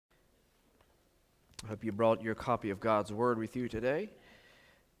I hope you brought your copy of God's Word with you today.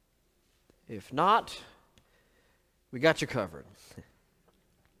 If not, we got you covered.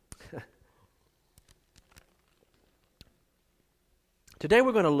 Today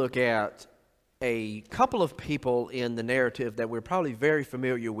we're going to look at a couple of people in the narrative that we're probably very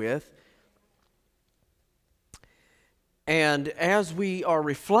familiar with. And as we are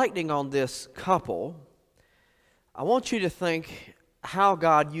reflecting on this couple, I want you to think how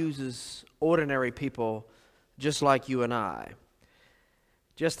God uses ordinary people just like you and I.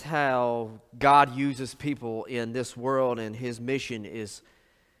 Just how God uses people in this world, and His mission is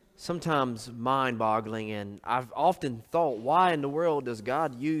sometimes mind-boggling. And I've often thought, why in the world does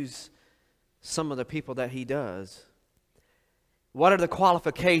God use some of the people that He does? What are the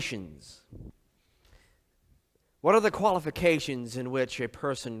qualifications? What are the qualifications in which a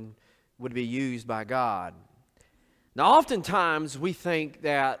person would be used by God? Now, oftentimes we think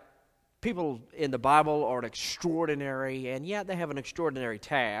that people in the Bible are extraordinary, and yet they have an extraordinary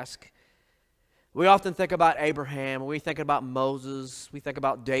task. We often think about Abraham, we think about Moses, we think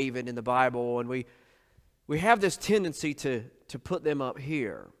about David in the Bible, and we have this tendency to put them up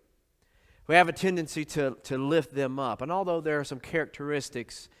here. We have a tendency to lift them up. And although there are some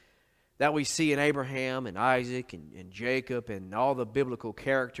characteristics that we see in Abraham and Isaac and Jacob and all the biblical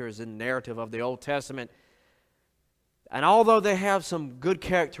characters in the narrative of the Old Testament, and although they have some good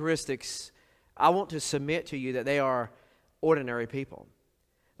characteristics, I want to submit to you that they are ordinary people.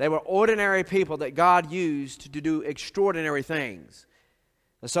 They were ordinary people that God used to do extraordinary things.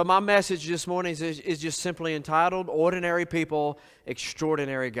 And so my message this morning is just simply entitled, Ordinary People,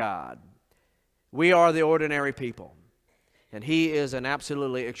 Extraordinary God. We are the ordinary people, and He is an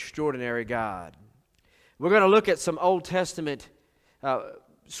absolutely extraordinary God. We're going to look at some Old Testament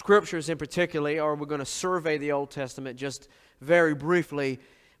scriptures in particular, or we're going to survey the Old Testament just very briefly.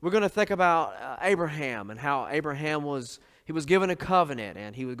 We're going to think about Abraham and how Abraham was given a covenant,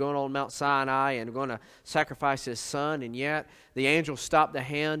 and he was going on Mount Sinai and going to sacrifice his son, and yet the angel stopped the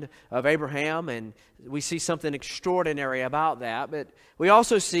hand of Abraham, and we see something extraordinary about that. But we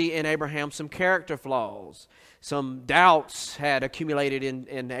also see in Abraham some character flaws. Some doubts had accumulated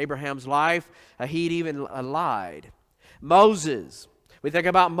in Abraham's life. He'd even lied. Moses. We think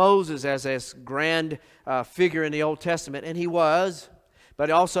about Moses as this grand figure in the Old Testament, and he was. But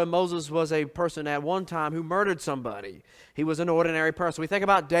also Moses was a person at one time who murdered somebody. He was an ordinary person. We think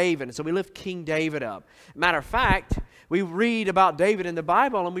about David, and so we lift King David up. Matter of fact, we read about David in the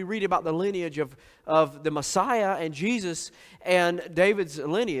Bible, and we read about the lineage of the Messiah and Jesus, and David's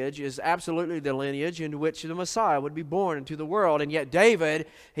lineage is absolutely the lineage in which the Messiah would be born into the world. And yet David,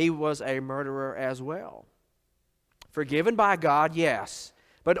 he was a murderer as well. Forgiven by God, yes,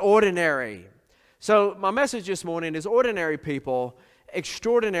 but ordinary. So my message this morning is ordinary people,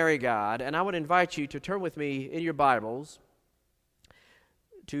 extraordinary God. And I would invite you to turn with me in your Bibles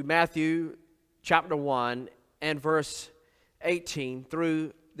to Matthew chapter 1 and verse 18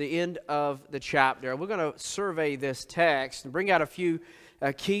 through the end of the chapter. We're going to survey this text and bring out a few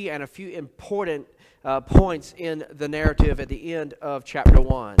key and a few important points in the narrative at the end of chapter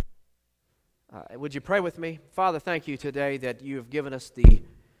 1. Would you pray with me? Father, thank you today that you have given us the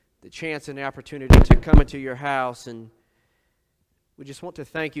chance and the opportunity to come into your house. And we just want to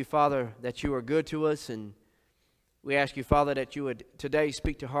thank you, Father, that you are good to us. And we ask you, Father, that you would today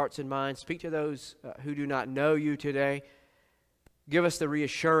speak to hearts and minds. Speak to those who do not know you today. Give us the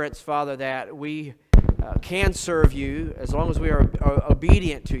reassurance, Father, that we can serve you as long as we are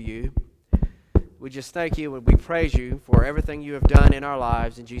obedient to you. We just thank you and we praise you for everything you have done in our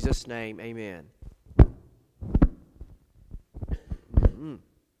lives. In Jesus' name, amen.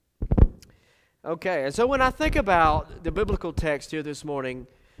 Okay, and so when I think about the biblical text here this morning,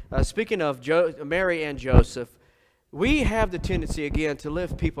 speaking of Mary and Joseph, we have the tendency, again, to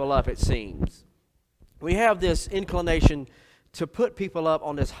lift people up, it seems. We have this inclination to put people up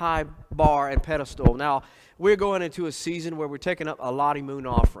on this high bar and pedestal. Now, we're going into a season where we're taking up a Lottie Moon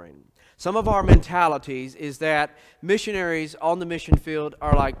offering. Some of our mentalities is that missionaries on the mission field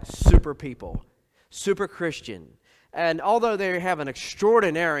are like super people, super Christian. And although they have an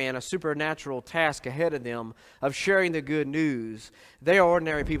extraordinary and a supernatural task ahead of them of sharing the good news, they are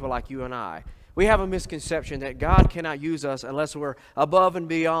ordinary people like you and I. We have a misconception that God cannot use us unless we're above and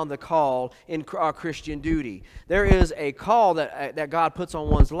beyond the call in our Christian duty. There is a call that God puts on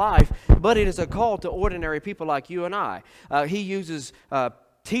one's life, but it is a call to ordinary people like you and I. He uses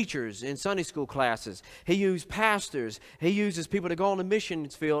teachers in Sunday school classes. He used pastors. He uses people to go on the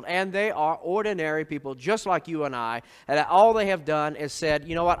missions field, and they are ordinary people just like you and I, and all they have done is said,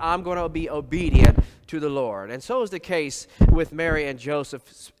 you know what, I'm going to be obedient to the Lord. And so is the case with Mary and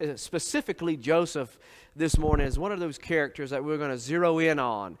Joseph. Specifically, Joseph this morning is one of those characters that we're going to zero in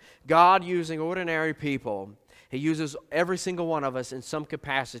on. God using ordinary people. He uses every single one of us in some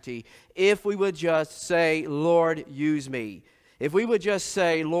capacity if we would just say, Lord, use me. If we would just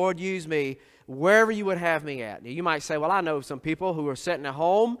say, Lord, use me wherever you would have me at. Now, you might say, well, I know some people who are sitting at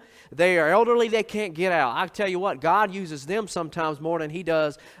home. They are elderly. They can't get out. I tell you what, God uses them sometimes more than He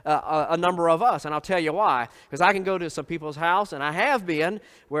does a number of us. And I'll tell you why. Because I can go to some people's house, and I have been,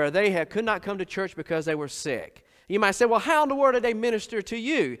 where they could not come to church because they were sick. You might say, well, how in the world did they minister to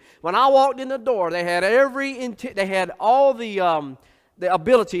you? When I walked in the door, they had all the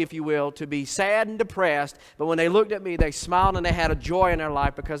ability, if you will, to be sad and depressed. But when they looked at me, they smiled and they had a joy in their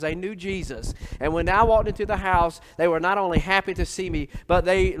life because they knew Jesus. And when I walked into the house, they were not only happy to see me, but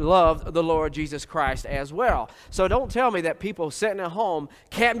they loved the Lord Jesus Christ as well. So don't tell me that people sitting at home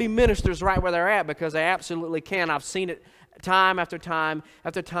can't be ministers right where they're at, because they absolutely can. I've seen it time after time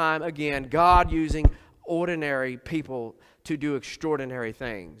after time again. God using ordinary people to do extraordinary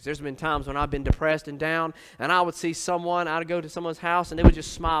things. There's been times when I've been depressed and down, and I would see someone, I'd go to someone's house, and they would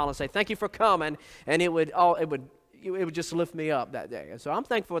just smile and say, thank you for coming, and it would just lift me up that day. And so I'm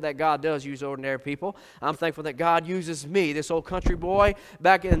thankful that God does use ordinary people. I'm thankful that God uses me, this old country boy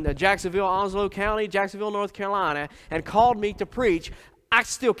back in Jacksonville, Onslow County, Jacksonville, North Carolina, and called me to preach. I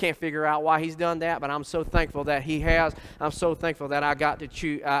still can't figure out why He's done that, but I'm so thankful that He has. I'm so thankful that I got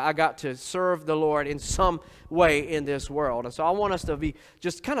to serve the Lord in some way in this world. And so I want us to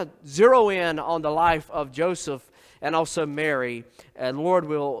just kind of zero in on the life of Joseph and also Mary. And Lord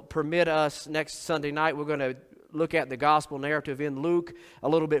will permit us next Sunday night, we're going to look at the gospel narrative in Luke a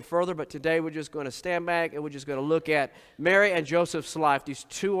little bit further, but today we're just going to stand back and we're just going to look at Mary and Joseph's life, these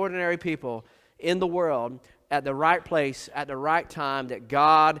two ordinary people in the world, at the right place, at the right time, that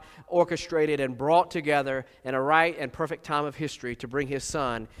God orchestrated and brought together in a right and perfect time of history to bring His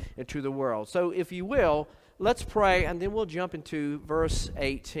Son into the world. So if you will, let's pray, and then we'll jump into verse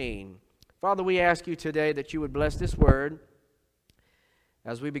 18. Father, we ask You today that You would bless this word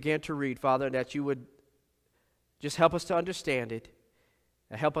as we begin to read, Father, that You would just help us to understand it,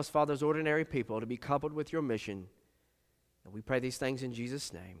 and help us, Father, as ordinary people, to be coupled with Your mission. And we pray these things in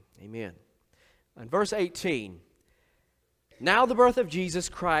Jesus' name. Amen. In verse 18, now the birth of Jesus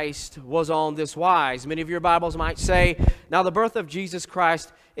Christ was on this wise. Many of your Bibles might say, now the birth of Jesus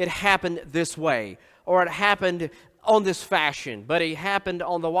Christ, it happened this way, or it happened on this fashion, but it happened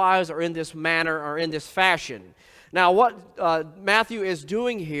on the wise, or in this manner, or in this fashion. Now what Matthew is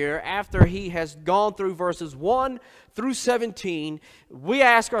doing here, after he has gone through verses 1 through 17, we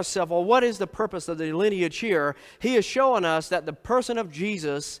ask ourselves, well, what is the purpose of the lineage here? He is showing us that the person of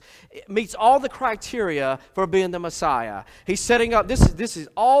Jesus meets all the criteria for being the Messiah. He's setting up, this is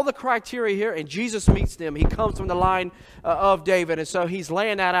all the criteria here, and Jesus meets them. He comes from the line of David, and so He's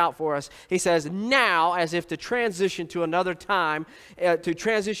laying that out for us. He says, now, as if to transition to another time, to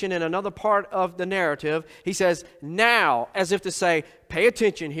transition in another part of the narrative, He says, now, as if to say, pay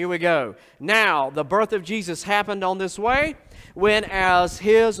attention, here we go. Now, the birth of Jesus happened on this way, when as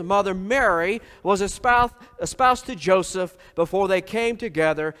His mother Mary was espoused to Joseph, before they came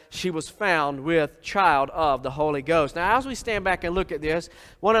together, she was found with child of the Holy Ghost. Now, as we stand back and look at this,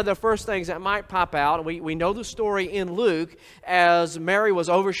 one of the first things that might pop out, we know the story in Luke, as Mary was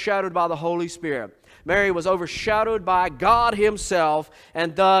overshadowed by the Holy Spirit. Mary was overshadowed by God Himself,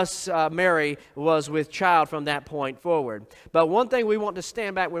 and thus Mary was with child from that point forward. But one thing we want to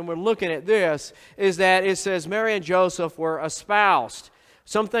stand back when we're looking at this is that it says Mary and Joseph were espoused.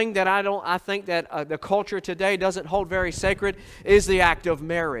 Something that I think that the culture today doesn't hold very sacred is the act of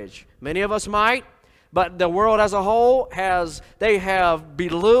marriage. Many of us might. But the world as a whole they have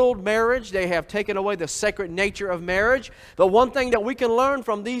belittled marriage. They have taken away the sacred nature of marriage. But one thing that we can learn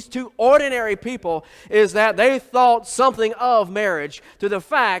from these two ordinary people is that they thought something of marriage, to the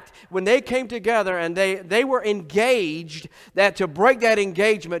fact when they came together and they were engaged, that to break that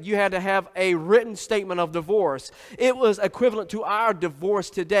engagement you had to have a written statement of divorce. It was equivalent to our divorce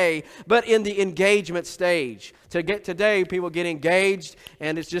today, but in the engagement stage. Today, people get engaged,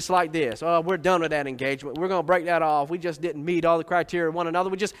 and it's just like this. Oh, we're done with that engagement. We're going to break that off. We just didn't meet all the criteria of one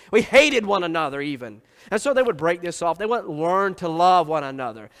another. We hated one another even. And so they would break this off. They wouldn't learn to love one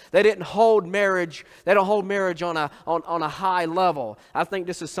another. They didn't hold marriage. They don't hold marriage on a high level. I think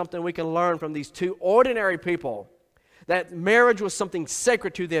this is something we can learn from these two ordinary people. That marriage was something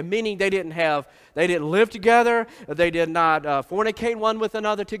sacred to them, meaning they didn't live together, they did not fornicate one with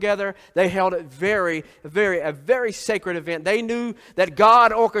another together. They held it a very sacred event. They knew that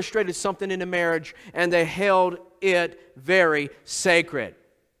God orchestrated something in the marriage, and they held it very sacred.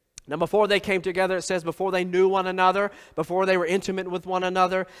 Now, before they came together, it says before they knew one another, before they were intimate with one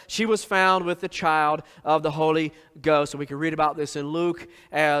another, she was found with the child of the Holy Ghost. And we can read about this in Luke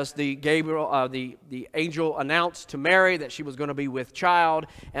as the angel announced to Mary that she was going to be with child,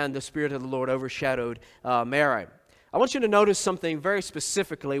 and the Spirit of the Lord overshadowed Mary. I want you to notice something very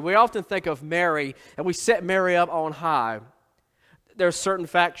specifically. We often think of Mary, and we set Mary up on high. There are certain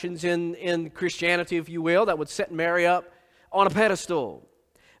factions in Christianity, if you will, that would set Mary up on a pedestal.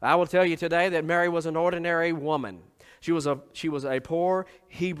 I will tell you today that Mary was an ordinary woman. She was a poor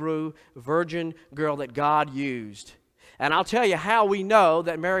Hebrew virgin girl that God used. And I'll tell you how we know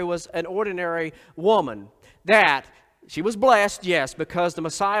that Mary was an ordinary woman. That she was blessed, yes, because the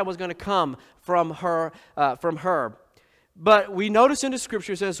Messiah was going to come from her. But we notice in the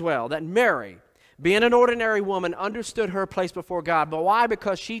Scriptures as well that Mary, being an ordinary woman, understood her place before God. But why?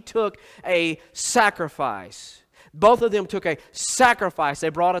 Because she took a sacrifice. Both of them took a sacrifice. They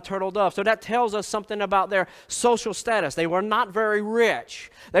brought a turtle dove. So that tells us something about their social status. They were not very rich.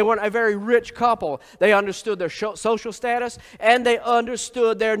 They weren't a very rich couple. They understood their social status, and they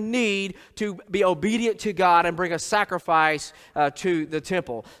understood their need to be obedient to God and bring a sacrifice to the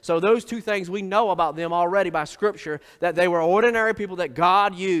temple. So those two things we know about them already by Scripture, that they were ordinary people that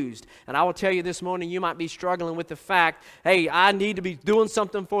God used. And I will tell you this morning, you might be struggling with the fact, hey, I need to be doing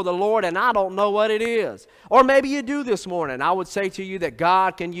something for the Lord, and I don't know what it is. Or maybe you do this morning. I would say to you that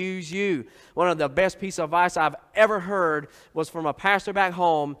God can use you. One of the best pieces of advice I've ever heard was from a pastor back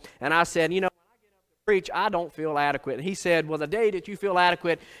home, and I said, you know, when I get up to preach, I don't feel adequate. And he said, well, the day that you feel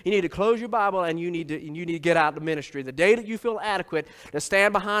adequate, you need to close your Bible and you need to get out of the ministry. The day that you feel adequate to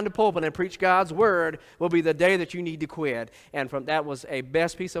stand behind the pulpit and preach God's word will be the day that you need to quit. And that was a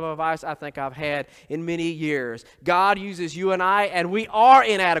best piece of advice I think I've had in many years. God uses you and I, and we are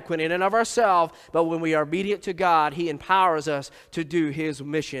inadequate in and of ourselves, but when we are obedient to God, He empowers us to do His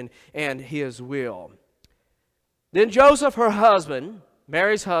mission and His will. Then Joseph, her husband,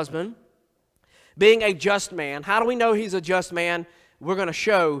 Mary's husband, being a just man. How do we know he's a just man? We're going to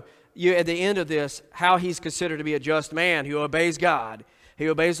show you at the end of this how he's considered to be a just man who obeys God. He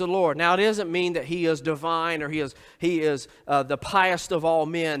obeys the Lord. Now, it doesn't mean that he is divine or he is the pious of all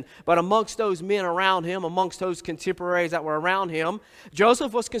men. But amongst those men around him, amongst those contemporaries that were around him,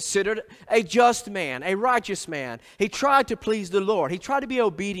 Joseph was considered a just man, a righteous man. He tried to please the Lord. He tried to be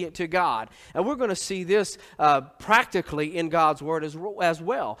obedient to God. And we're going to see this practically in God's Word as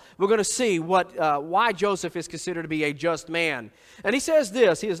well. We're going to see why Joseph is considered to be a just man. And he says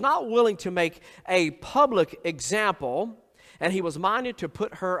this, he is not willing to make a public example, and he was minded to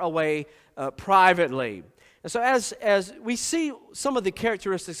put her away privately. And so as we see some of the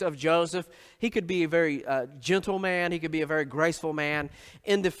characteristics of Joseph, he could be a very gentle man. He could be a very graceful man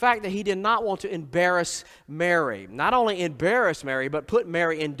in the fact that he did not want to embarrass Mary. Not only embarrass Mary, but put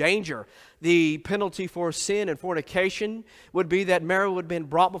Mary in danger. The penalty for sin and fornication would be that Mary would have been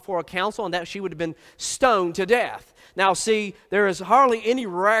brought before a council and that she would have been stoned to death. Now, see, there is hardly any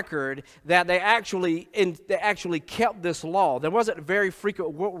record that they actually kept this law. There wasn't very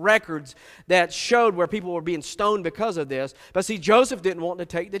frequent records that showed where people were being stoned because of this. But see, Joseph didn't want to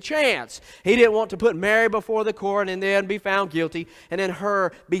take the chance. He didn't want to put Mary before the court and then be found guilty and then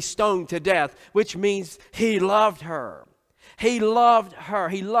her be stoned to death, which means he loved her. He loved her.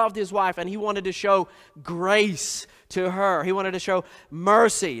 He loved his wife, and he wanted to show grace to her. He wanted to show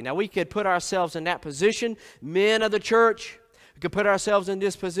mercy. Now, we could put ourselves in that position. Men of the church, we could put ourselves in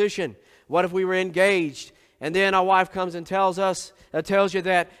this position. What if we were engaged, and then our wife comes and tells you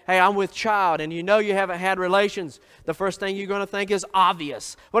that, hey, I'm with child, and you know you haven't had relations. The first thing you're going to think is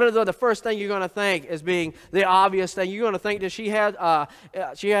obvious. What are the first thing you're going to think as being the obvious thing? You're going to think that she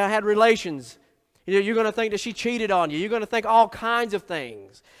had relations. You're going to think that she cheated on you. You're going to think all kinds of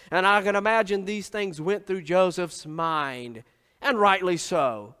things. And I can imagine these things went through Joseph's mind, and rightly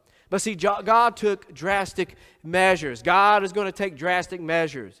so. But see, God took drastic measures. God is going to take drastic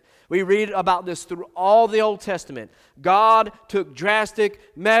measures. We read about this through all the Old Testament. God took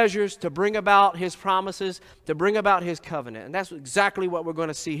drastic measures to bring about His promises, to bring about His covenant. And that's exactly what we're going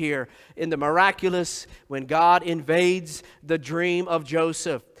to see here in the miraculous when God invades the dream of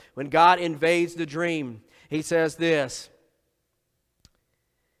Joseph. When God invades the dream, He says this,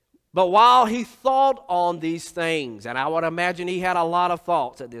 but while he thought on these things, and I would imagine he had a lot of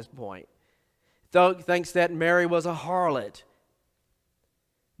thoughts at this point, thinks that Mary was a harlot.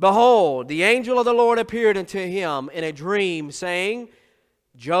 behold, the angel of the Lord appeared unto him in a dream, saying,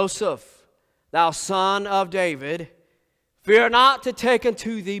 Joseph, thou son of David, fear not to take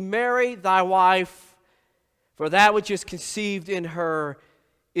unto thee Mary thy wife, for that which is conceived in her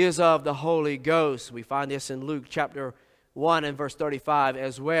is of the Holy Ghost. We find this in Luke chapter 1 and verse 35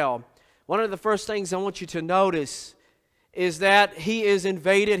 as well. One of the first things I want you to notice is that he is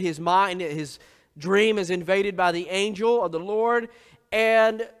invaded, his mind, his dream is invaded by the angel of the Lord,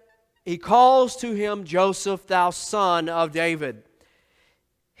 and he calls to him, Joseph, thou son of David.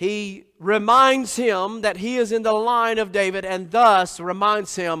 He reminds him that he is in the line of David, and thus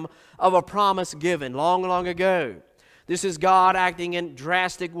reminds him of a promise given long, long ago. This is God acting in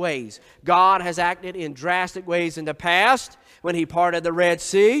drastic ways. God has acted in drastic ways in the past when he parted the Red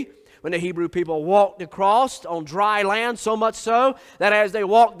Sea, when the Hebrew people walked across on dry land, so much so that as they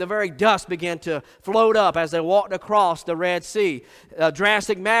walked, the very dust began to float up as they walked across the Red Sea.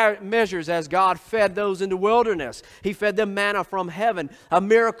 Drastic measures as God fed those in the wilderness. He fed them manna from heaven, a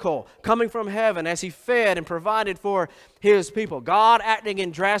miracle coming from heaven as he fed and provided for his people. God acting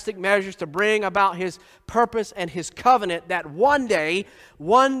in drastic measures to bring about his purpose and his covenant that one day,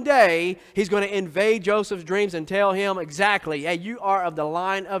 he's going to invade Joseph's dreams and tell him exactly, hey, you are of the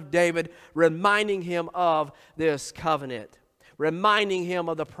line of David, reminding him of this covenant, reminding him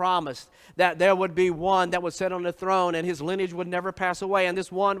of the promise that there would be one that would sit on the throne and his lineage would never pass away, and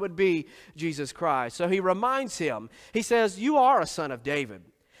this one would be Jesus Christ. So he reminds him, he says, you are a son of David.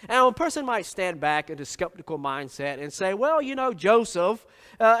 And a person might stand back in a skeptical mindset and say, well, you know, Joseph,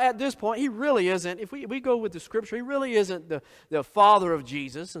 at this point, he really isn't, if we go with the scripture, he really isn't the father of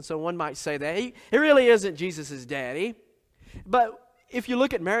Jesus. And so one might say that. He really isn't Jesus' daddy. But if you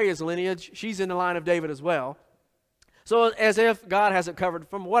look at Mary's lineage, she's in the line of David as well. So as if God has it covered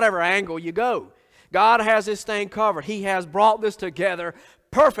from whatever angle you go. God has this thing covered. He has brought this together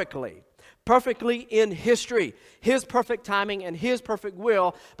perfectly in history, his perfect timing and his perfect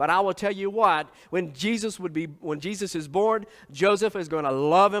will. But I will tell you what, when Jesus is born, Joseph is going to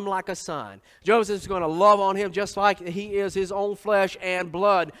love him like a son. Joseph is going to love on him just like he is his own flesh and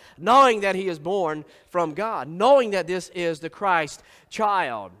blood, knowing that he is born from God, knowing that this is the Christ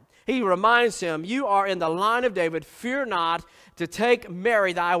child. He reminds him, you are in the line of David, fear not to take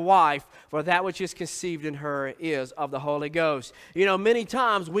Mary thy wife, for that which is conceived in her is of the Holy Ghost. You know, many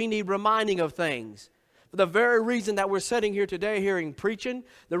times we need reminding of things. For the very reason that we're sitting here today hearing preaching,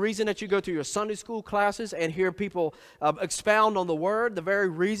 the reason that you go to your Sunday school classes and hear people expound on the Word, the very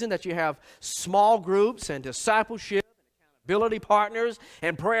reason that you have small groups and discipleship, accountability partners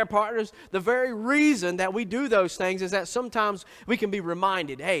and prayer partners, the very reason that we do those things is that sometimes we can be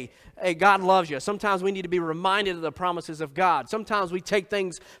reminded, hey, God loves you. Sometimes we need to be reminded of the promises of God. Sometimes we take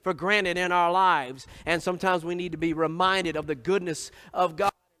things for granted in our lives, and sometimes we need to be reminded of the goodness of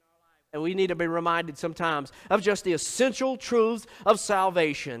God. And we need to be reminded sometimes of just the essential truths of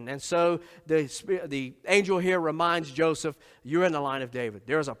salvation. And so the angel here reminds Joseph, you're in the line of David.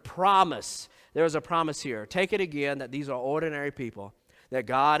 There's a promise. There's a promise here. Take it again that these are ordinary people that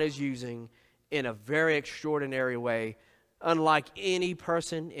God is using in a very extraordinary way, unlike any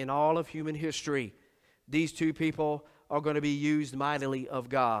person in all of human history. These two people are going to be used mightily of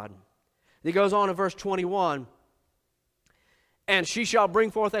God. He goes on in verse 21, and she shall bring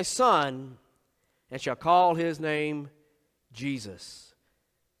forth a son, and shall call his name Jesus,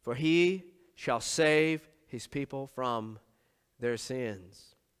 for he shall save his people from their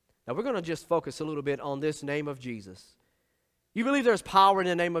sins. Now we're going to just focus a little bit on this name of Jesus. You believe there's power in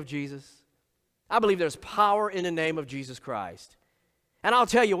the name of Jesus? I believe there's power in the name of Jesus Christ. And I'll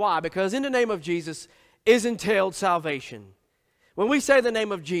tell you why, because in the name of Jesus is entailed salvation. When we say the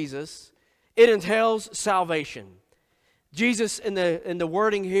name of Jesus, it entails salvation. Jesus in the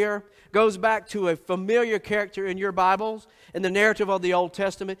wording here goes back to a familiar character in your Bibles, in the narrative of the Old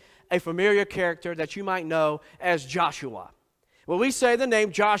Testament, a familiar character that you might know as Joshua. When we say the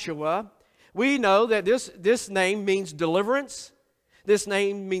name Joshua, we know that this name means deliverance. This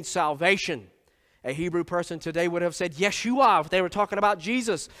name means salvation. A Hebrew person today would have said Yeshua if they were talking about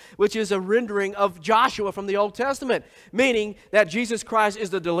Jesus, which is a rendering of Joshua from the Old Testament, meaning that Jesus Christ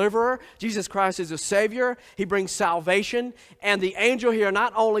is the deliverer, Jesus Christ is the Savior, He brings salvation, and the angel here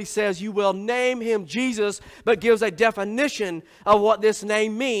not only says you will name Him Jesus, but gives a definition of what this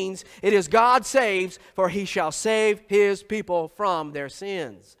name means. It is God saves, for He shall save His people from their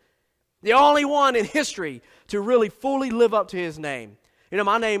sins. The only one in history to really fully live up to His name. You know,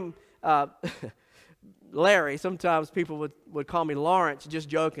 my name... Larry, sometimes people would call me Lawrence, just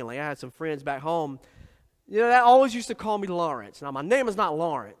jokingly. I had some friends back home, you know, that always used to call me Lawrence. Now, my name is not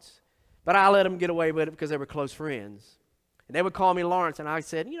Lawrence, but I let them get away with it because they were close friends. And they would call me Lawrence, and I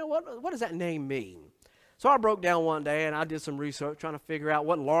said, you know, what does that name mean? So I broke down one day, and I did some research trying to figure out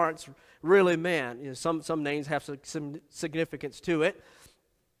what Lawrence really meant. You know, some names have some significance to it.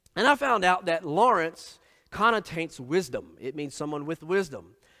 And I found out that Lawrence connotates wisdom. It means someone with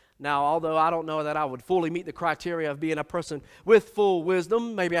wisdom. Now, although I don't know that I would fully meet the criteria of being a person with full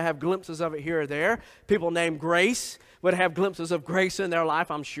wisdom, maybe I have glimpses of it here or there. People named Grace would have glimpses of grace in their life,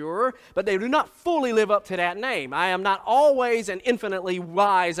 I'm sure, but they do not fully live up to that name. I am not always and infinitely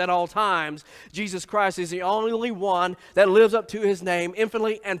wise at all times. Jesus Christ is the only one that lives up to his name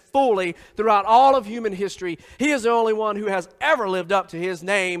infinitely and fully throughout all of human history. He is the only one who has ever lived up to his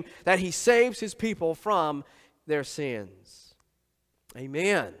name, that he saves his people from their sins.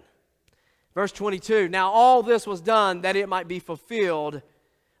 Amen. Verse 22, now all this was done that it might be fulfilled.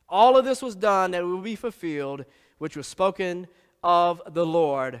 All of this was done that it would be fulfilled, which was spoken of the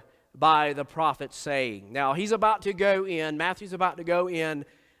Lord by the prophet, saying. Now he's about to go in, Matthew's about to go in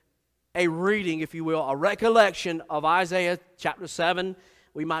a reading, if you will, a recollection of Isaiah chapter 7.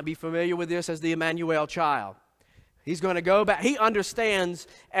 We might be familiar with this as the Emmanuel child. He's going to go back. He understands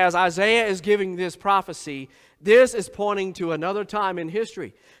as Isaiah is giving this prophecy, this is pointing to another time in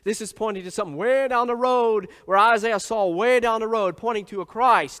history. This is pointing to something way down the road where Isaiah saw way down the road, pointing to a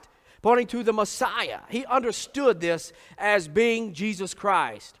Christ, pointing to the Messiah. He understood this as being Jesus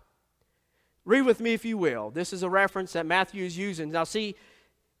Christ. Read with me if you will. This is a reference that Matthew is using. Now see,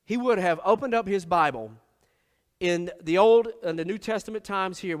 he would have opened up his Bible in the Old and the New Testament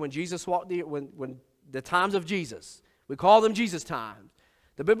times here when Jesus walked when the times of Jesus. We call them Jesus times.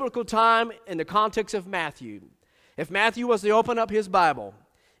 The biblical time in the context of Matthew. If Matthew was to open up his Bible,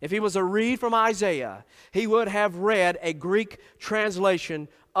 if he was to read from Isaiah, he would have read a Greek translation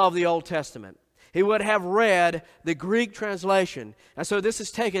of the Old Testament. He would have read the Greek translation. And so this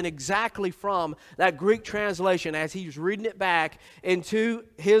is taken exactly from that Greek translation as he's reading it back into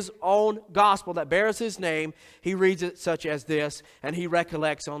his own gospel that bears his name. He reads it such as this, and he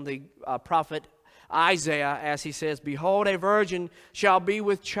recollects on the prophet Isaiah as he says, behold, a virgin shall be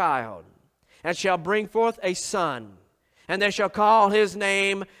with child, and shall bring forth a son, and they shall call his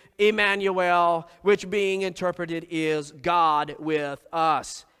name Emmanuel, which being interpreted is God with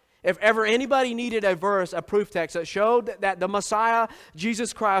us. If ever anybody needed a verse, a proof text that showed that the Messiah,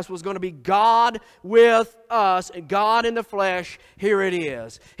 Jesus Christ, was going to be God with us, God in the flesh, here it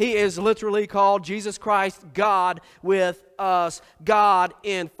is. He is literally called Jesus Christ, God with us, God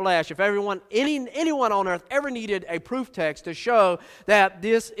in flesh. If anyone on earth ever needed a proof text to show that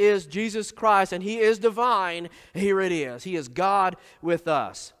this is Jesus Christ and he is divine, here it is. He is God with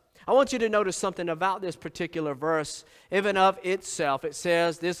us. I want you to notice something about this particular verse, even of itself. It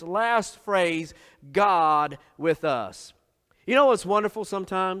says this last phrase, God with us. You know what's wonderful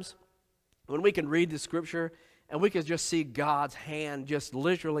sometimes? When we can read the scripture and we can just see God's hand just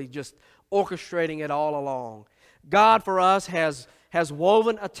literally just orchestrating it all along. God for us has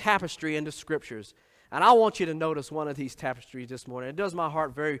woven a tapestry into scriptures. And I want you to notice one of these tapestries this morning. It does my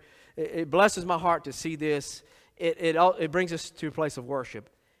heart it blesses my heart to see this. It brings us to a place of worship.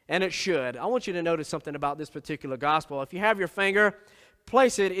 And it should. I want you to notice something about this particular gospel. If you have your finger,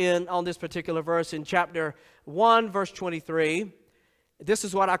 place it in on this particular verse in chapter 1, verse 23. This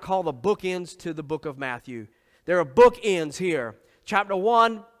is what I call the bookends to the book of Matthew. There are bookends here. Chapter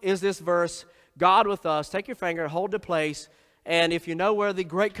 1 is this verse, God with us. Take your finger, hold the place, and if you know where the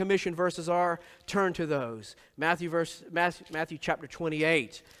Great Commission verses are, turn to those. Matthew chapter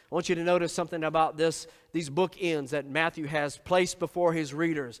 28. I want you to notice something about these bookends that Matthew has placed before his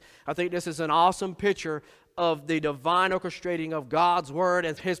readers. I think this is an awesome picture of the divine orchestrating of God's Word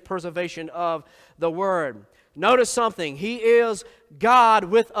and his preservation of the Word. Notice something. He is God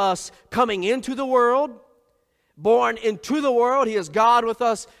with us coming into the world, born into the world. He is God with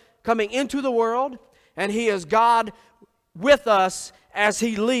us coming into the world, and he is God with us as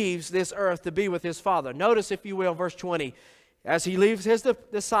he leaves this earth to be with his Father. Notice, if you will, verse 20. As he leaves his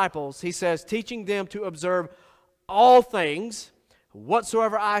disciples, he says, teaching them to observe all things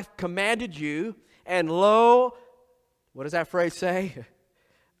whatsoever I commanded you, and lo, what does that phrase say?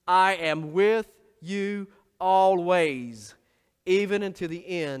 I am with you always, even unto the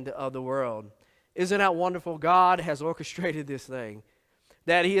end of the world. Isn't that wonderful? God has orchestrated this thing.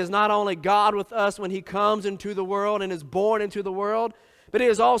 That he is not only God with us when he comes into the world and is born into the world, but he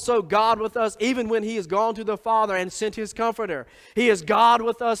is also God with us even when he has gone to the Father and sent his Comforter. He is God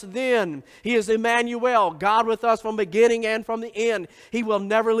with us then. He is Emmanuel, God with us from beginning and from the end. He will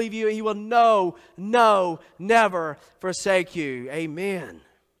never leave you. He will never forsake you. Amen.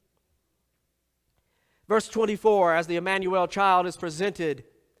 Verse 24, as the Emmanuel child is presented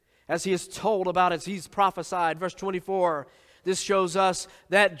as he is told about, as he's prophesied. Verse 24, this shows us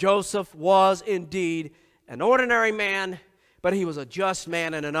that Joseph was indeed an ordinary man, but he was a just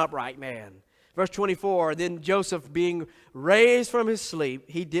man and an upright man. Verse 24, then Joseph, being raised from his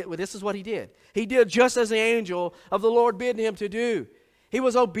sleep, this is what he did. He did just as the angel of the Lord bid him to do. He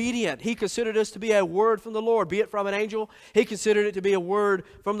was obedient. He considered this to be a word from the Lord, be it from an angel. He considered it to be a word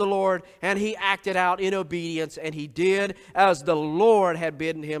from the Lord, and he acted out in obedience, and he did as the Lord had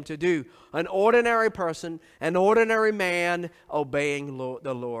bidden him to do. An ordinary person, an ordinary man obeying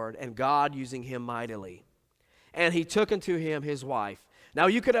the Lord, and God using him mightily. And he took unto him his wife. Now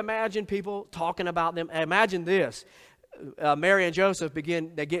you could imagine people talking about them. Imagine this. Mary and Joseph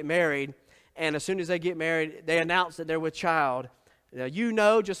they get married, and as soon as they get married, they announce that they're with child. Now, you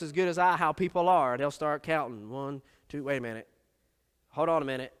know just as good as I how people are. They'll start counting. 1, 2, wait a minute. Hold on a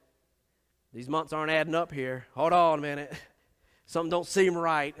minute. These months aren't adding up here. Hold on a minute. Something don't seem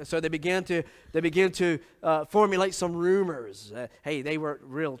right. And so they begin to formulate some rumors. Hey, they were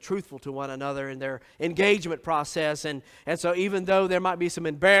real truthful to one another in their engagement process. And so even though there might be some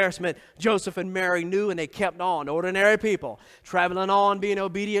embarrassment, Joseph and Mary knew, and they kept on. Ordinary people, traveling on, being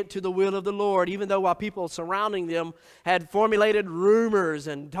obedient to the will of the Lord. Even though while people surrounding them had formulated rumors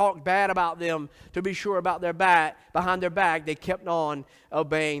and talked bad about them to be sure about behind their back, they kept on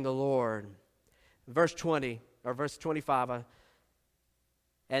obeying the Lord. Verse 20, or verse 25,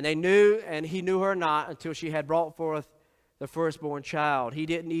 and they knew, and he knew her not until she had brought forth the firstborn child. He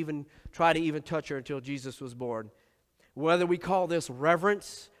didn't even try to even touch her until Jesus was born. Whether we call this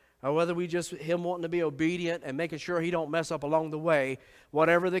reverence, or whether we just him wanting to be obedient and making sure he don't mess up along the way,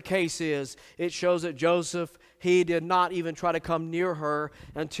 whatever the case is, it shows that Joseph, he did not even try to come near her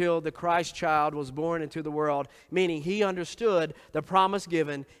until the Christ child was born into the world, meaning he understood the promise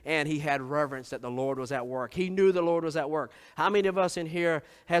given, and he had reverence that the Lord was at work. He knew the Lord was at work. How many of us in here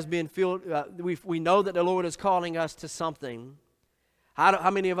has been filled, we know that the Lord is calling us to something? How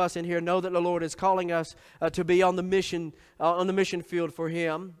many of us in here know that the Lord is calling us to be on the mission field for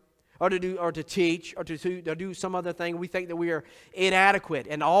him? Or to teach, or to do some other thing. We think that we are inadequate.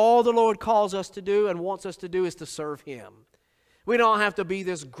 And all the Lord calls us to do and wants us to do is to serve him. We don't have to be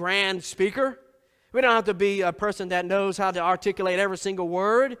this grand speaker. We don't have to be a person that knows how to articulate every single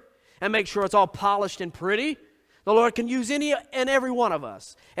word and make sure it's all polished and pretty. The Lord can use any and every one of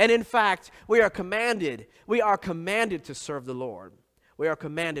us. And in fact, we are commanded to serve the Lord. We are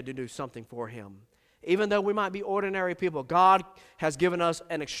commanded to do something for him. Even though we might be ordinary people, God has given us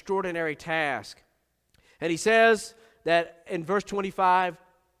an extraordinary task. And he says that in verse 25,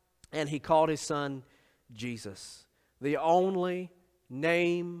 and he called his son Jesus, the only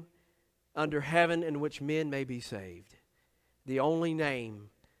name under heaven in which men may be saved. The only name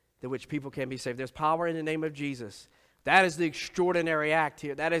in which people can be saved. There's power in the name of Jesus. That is the extraordinary act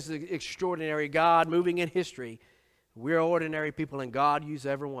here. That is the extraordinary God moving in history. We're ordinary people, and God uses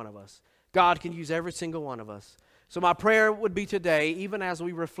every one of us. God can use every single one of us. So my prayer would be today, even as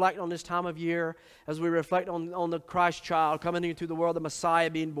we reflect on this time of year, as we reflect on the Christ child coming into the world, the Messiah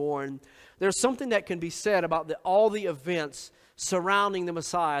being born, there's something that can be said about all the events surrounding the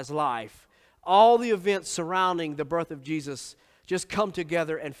Messiah's life. All the events surrounding the birth of Jesus just come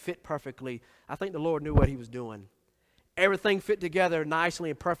together and fit perfectly. I think the Lord knew what he was doing. Everything fit together nicely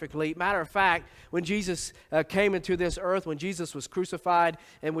and perfectly. Matter of fact, when Jesus came into this earth, when Jesus was crucified,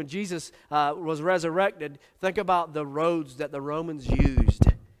 and when Jesus was resurrected, think about the roads that the Romans used.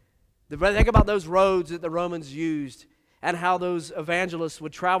 Think about those roads that the Romans used, and how those evangelists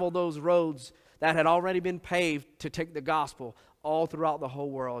would travel those roads that had already been paved to take the gospel all throughout the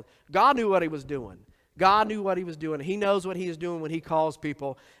whole world. God knew what he was doing. God knew what he was doing. He knows what he is doing when he calls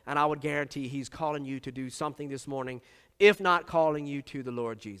people, and I would guarantee he's calling you to do something this morning, if not calling you to the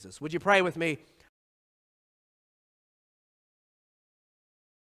Lord Jesus. Would you pray with me?